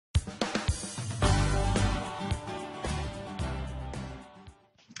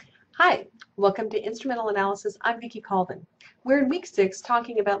Hi, welcome to Instrumental Analysis. I'm Vicki Colvin. We're in week 6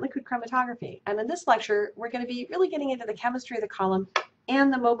 talking about liquid chromatography, and in this lecture we're going to be really getting into the chemistry of the column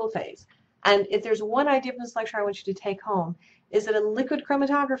and the mobile phase. And if there's one idea from this lecture I want you to take home, is that in liquid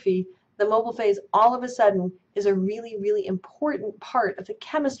chromatography, the mobile phase all of a sudden is a really important part of the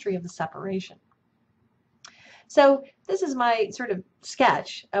chemistry of the separation. So this is my sort of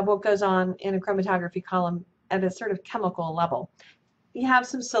sketch of what goes on in a chromatography column at a sort of chemical level. You have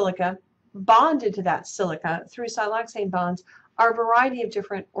some silica. Bonded to that silica through siloxane bonds are a variety of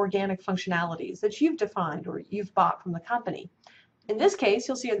different organic functionalities that you've defined or you've bought from the company. In this case,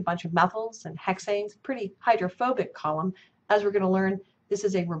 you'll see a bunch of methyls and hexanes, pretty hydrophobic column. As we're going to learn, this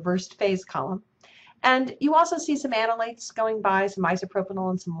is a reversed phase column. And you also see some analytes going by, some isopropanol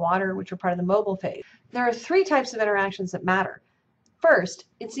and some water, which are part of the mobile phase. There are 3 types of interactions that matter. First,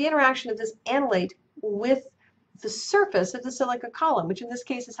 it's the interaction of this analyte with the surface of the silica column, which in this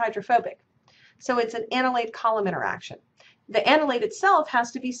case is hydrophobic. So it's an analyte column interaction. The analyte itself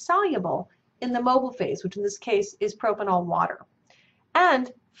has to be soluble in the mobile phase, which in this case is propanol water.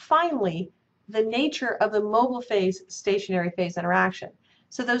 And finally, the nature of the mobile phase stationary phase interaction.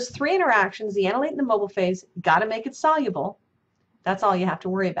 So those 3 interactions, the analyte and the mobile phase, got to make it soluble. That's all you have to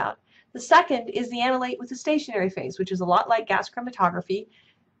worry about. The second is the analyte with the stationary phase, which is a lot like gas chromatography.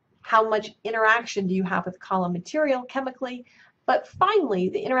 How much interaction do you have with column material chemically? But finally,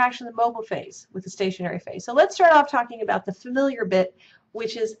 the interaction of the mobile phase with the stationary phase. So let's start off talking about the familiar bit,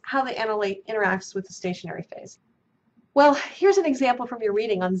 which is how the analyte interacts with the stationary phase. Well, here's an example from your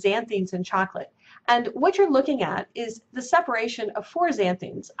reading on xanthines in chocolate. And what you're looking at is the separation of 4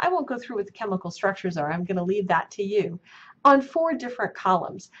 xanthines. I won't go through what the chemical structures are. I'm going to leave that to you. On 4 different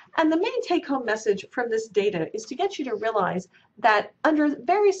columns. And the main take-home message from this data is to get you to realize that under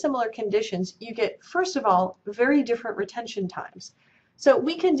very similar conditions, you get, first of all, very different retention times. So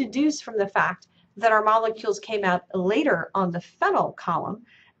we can deduce from the fact that our molecules came out later on the phenyl column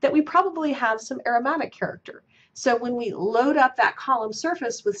that we probably have some aromatic character. So when we load up that column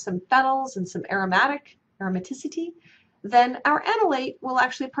surface with some phenols and some aromaticity, then our analyte will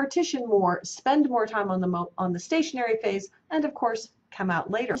actually partition more, spend more time on the stationary phase, and of course come out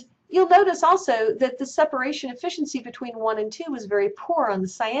later. You'll notice also that the separation efficiency between 1 and 2 is very poor on the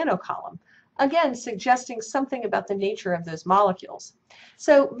cyano column, again suggesting something about the nature of those molecules.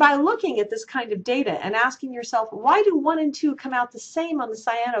 So by looking at this kind of data and asking yourself, why do 1 and 2 come out the same on the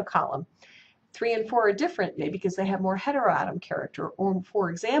cyano column? 3 and 4 are different, maybe because they have more heteroatom character, or for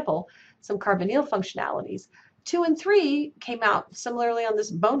example, some carbonyl functionalities. 2 and 3 came out similarly on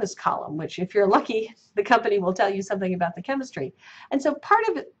this bonus column, which if you're lucky, the company will tell you something about the chemistry. And so part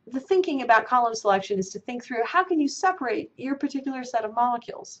of the thinking about column selection is to think through how can you separate your particular set of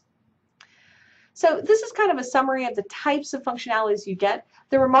molecules. So this is kind of a summary of the types of functionalities you get.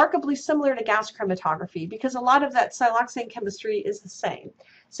 They're remarkably similar to gas chromatography because a lot of that siloxane chemistry is the same.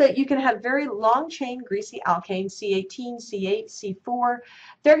 So you can have very long chain greasy alkanes, C18, C8, C4.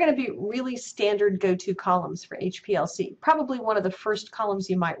 They're going to be really standard go-to columns for HPLC, probably one of the first columns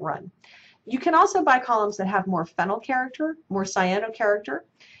you might run. You can also buy columns that have more phenyl character, more cyano character.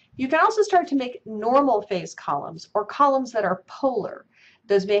 You can also start to make normal phase columns or columns that are polar.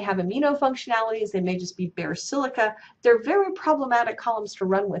 Those may have amino functionalities, they may just be bare silica. They're very problematic columns to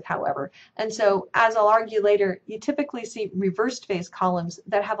run with, however. And so, as I'll argue later, you typically see reversed phase columns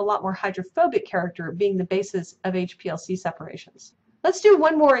that have a lot more hydrophobic character being the basis of HPLC separations. Let's do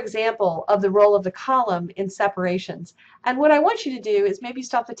one more example of the role of the column in separations. And what I want you to do is maybe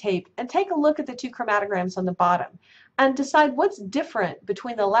stop the tape and take a look at the 2 chromatograms on the bottom and decide what's different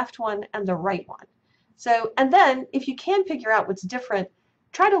between the left one and the right one. So, and then if you can figure out what's different,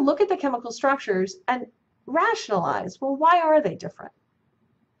 try to look at the chemical structures and rationalize, well, why are they different?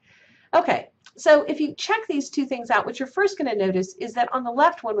 Okay, so if you check these 2 things out, what you're first going to notice is that on the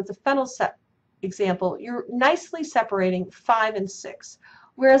left one with the phenyl example, you're nicely separating 5 and 6,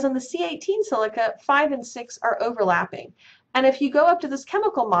 whereas on the C18 silica, 5 and 6 are overlapping. And if you go up to this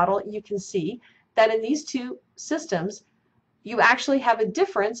chemical model, you can see that in these 2 systems, you actually have a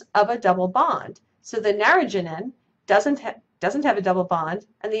difference of a double bond. So the narogenin doesn't have a double bond,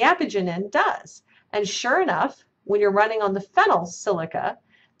 and the apigenin does. And sure enough, when you're running on the phenyl silica,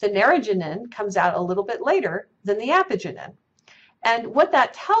 the narogenin comes out a little bit later than the apigenin. And what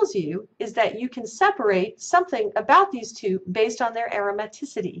that tells you is that you can separate something about these 2 based on their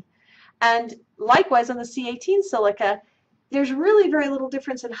aromaticity. And likewise on the C18 silica, there's really very little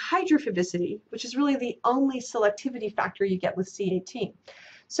difference in hydrophobicity, which is really the only selectivity factor you get with C18.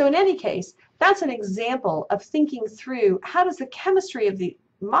 So in any case, that's an example of thinking through how does the chemistry of the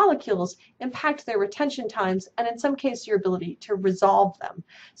molecules impact their retention times and in some cases your ability to resolve them.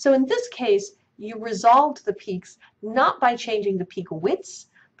 So in this case, you resolved the peaks not by changing the peak widths,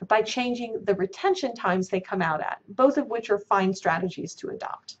 but by changing the retention times they come out at, both of which are fine strategies to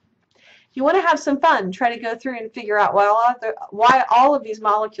adopt. If you want to have some fun, try to go through and figure out why all of these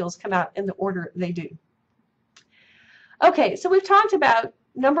molecules come out in the order they do. Okay, so we've talked about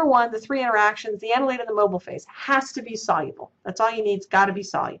number one, the three interactions. The analyte in the mobile phase has to be soluble. That's all you need. It's got to be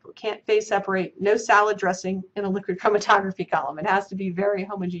soluble. Can't phase separate. No salad dressing in a liquid chromatography column. It has to be very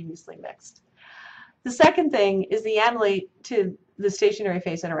homogeneously mixed. The second thing is the analyte to the stationary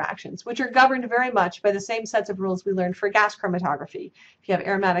phase interactions, which are governed very much by the same sets of rules we learned for gas chromatography. If you have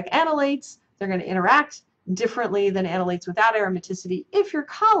aromatic analytes, they're going to interact differently than analytes without aromaticity if your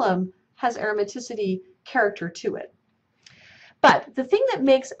column has aromaticity character to it. But the thing that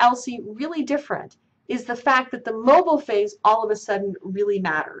makes LC really different is the fact that the mobile phase all of a sudden really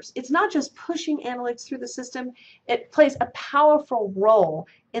matters. It's not just pushing analytes through the system, it plays a powerful role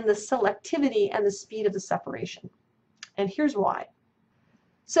in the selectivity and the speed of the separation. And here's why.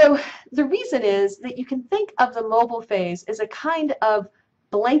 So the reason is that you can think of the mobile phase as a kind of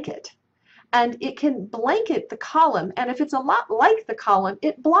blanket, and it can blanket the column, and if it's a lot like the column,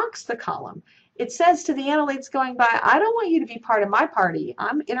 it blocks the column. It says to the analytes going by, I don't want you to be part of my party.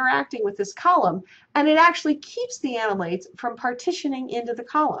 I'm interacting with this column, and it actually keeps the analytes from partitioning into the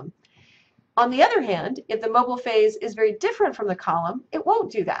column. On the other hand, if the mobile phase is very different from the column, it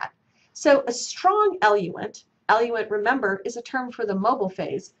won't do that. So a strong eluent, remember, is a term for the mobile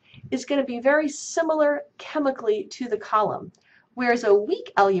phase, is going to be very similar chemically to the column, whereas a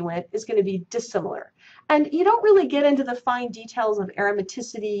weak eluent is going to be dissimilar. And you don't really get into the fine details of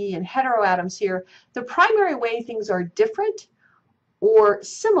aromaticity and heteroatoms here. The primary way things are different or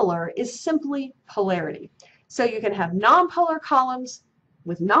similar is simply polarity. So you can have nonpolar columns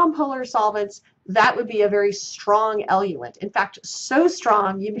with nonpolar solvents. That would be a very strong eluent. In fact, so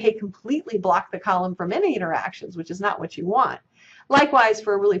strong you may completely block the column from any interactions, which is not what you want. Likewise,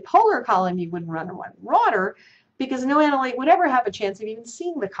 for a really polar column, you wouldn't run water, because no analyte would ever have a chance of even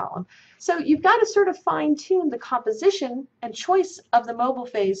seeing the column. So you've got to sort of fine-tune the composition and choice of the mobile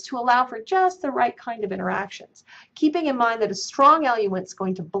phase to allow for just the right kind of interactions, keeping in mind that a strong eluent is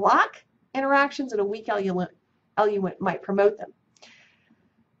going to block interactions and a weak eluent might promote them.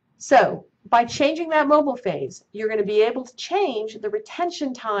 So by changing that mobile phase, you're going to be able to change the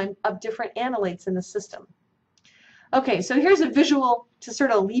retention time of different analytes in the system. Okay, so here's a visual to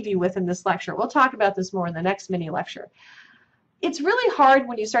sort of leave you with in this lecture. We'll talk about this more in the next mini lecture. It's really hard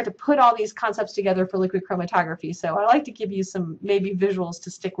when you start to put all these concepts together for liquid chromatography, so I like to give you some maybe visuals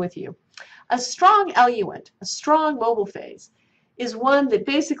to stick with you. A strong eluent, a strong mobile phase, is one that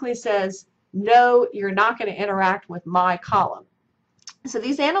basically says, no, you're not going to interact with my column. So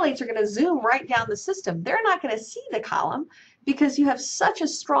these analytes are going to zoom right down the system. They're not going to see the column because you have such a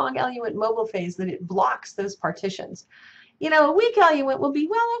strong eluent mobile phase that it blocks those partitions. You know, a weak eluent will be,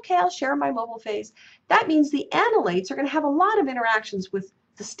 well, okay, I'll share my mobile phase. That means the analytes are going to have a lot of interactions with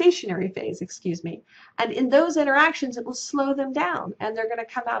the stationary phase, and in those interactions it will slow them down and they're going to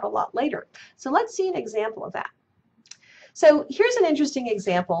come out a lot later. So let's see an example of that. So here's an interesting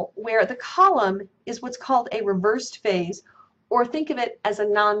example where the column is what's called a reversed phase, or think of it as a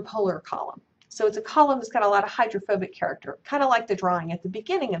nonpolar column. So it's a column that's got a lot of hydrophobic character, kind of like the drawing at the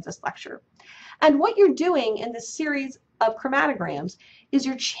beginning of this lecture. And what you're doing in this series of chromatograms is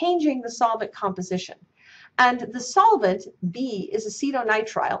you're changing the solvent composition. And the solvent, B, is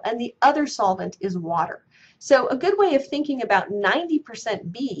acetonitrile, and the other solvent is water. So a good way of thinking about 90%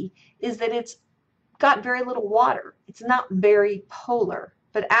 B is that it's got very little water. It's not very polar.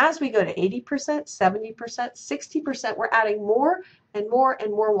 But as we go to 80%, 70%, 60%, we're adding more and more and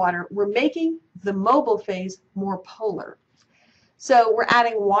more water. We're making the mobile phase more polar. So we're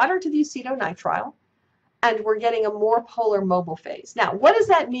adding water to the acetonitrile, and we're getting a more polar mobile phase. Now, what does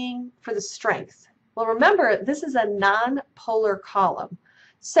that mean for the strength? Well, remember, this is a non-polar column.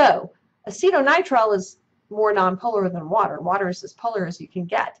 So acetonitrile is more non-polar than water. Water is as polar as you can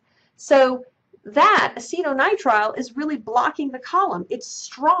get. So that acetonitrile is really blocking the column. It's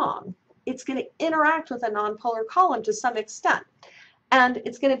strong. It's going to interact with a nonpolar column to some extent, and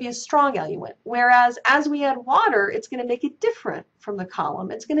it's going to be a strong eluent. Whereas as we add water, it's going to make it different from the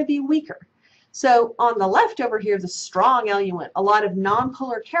column. It's going to be weaker. So on the left over here, the strong eluent, a lot of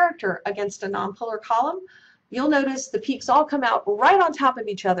nonpolar character against a nonpolar column, you'll notice the peaks all come out right on top of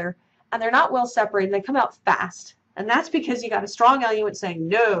each other, and they're not well separated. They come out fast. And that's because you got a strong eluent saying,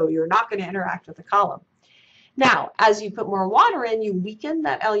 no, you're not going to interact with the column. Now, as you put more water in, you weaken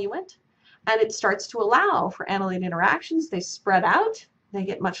that eluent, and it starts to allow for analyte interactions. They spread out, they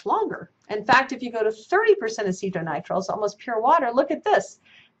get much longer. In fact, if you go to 30% acetonitriles, almost pure water, look at this.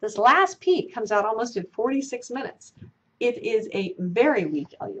 This last peak comes out almost in 46 minutes. It is a very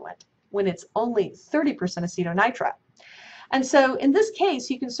weak eluent when it's only 30% acetonitrile. And so in this case,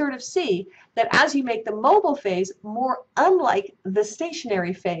 you can sort of see that as you make the mobile phase more unlike the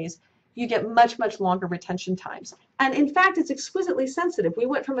stationary phase, you get much, much longer retention times. And in fact, it's exquisitely sensitive. We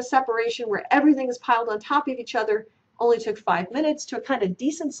went from a separation where everything is piled on top of each other, only took 5 minutes, to a kind of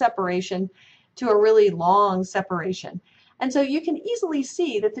decent separation, to a really long separation. And so you can easily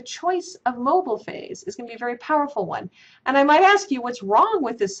see that the choice of mobile phase is going to be a very powerful one. And I might ask you, what's wrong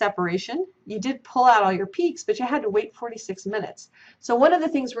with this separation? You did pull out all your peaks, but you had to wait 46 minutes. So one of the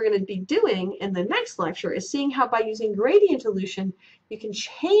things we're going to be doing in the next lecture is seeing how by using gradient dilution, you can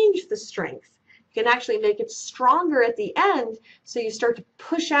change the strength. You can actually make it stronger at the end, so you start to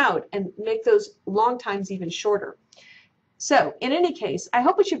push out and make those long times even shorter. So in any case, I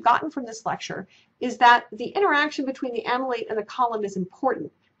hope what you've gotten from this lecture is that the interaction between the amylate and the column is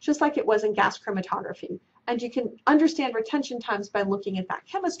important, just like it was in gas chromatography. And you can understand retention times by looking at that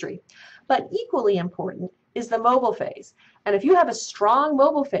chemistry. But equally important is the mobile phase. And if you have a strong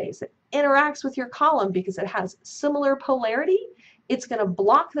mobile phase that interacts with your column because it has similar polarity, it's going to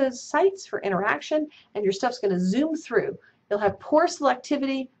block those sites for interaction, and your stuff's going to zoom through. You'll have poor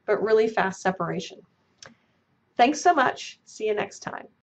selectivity, but really fast separation. Thanks so much. See you next time.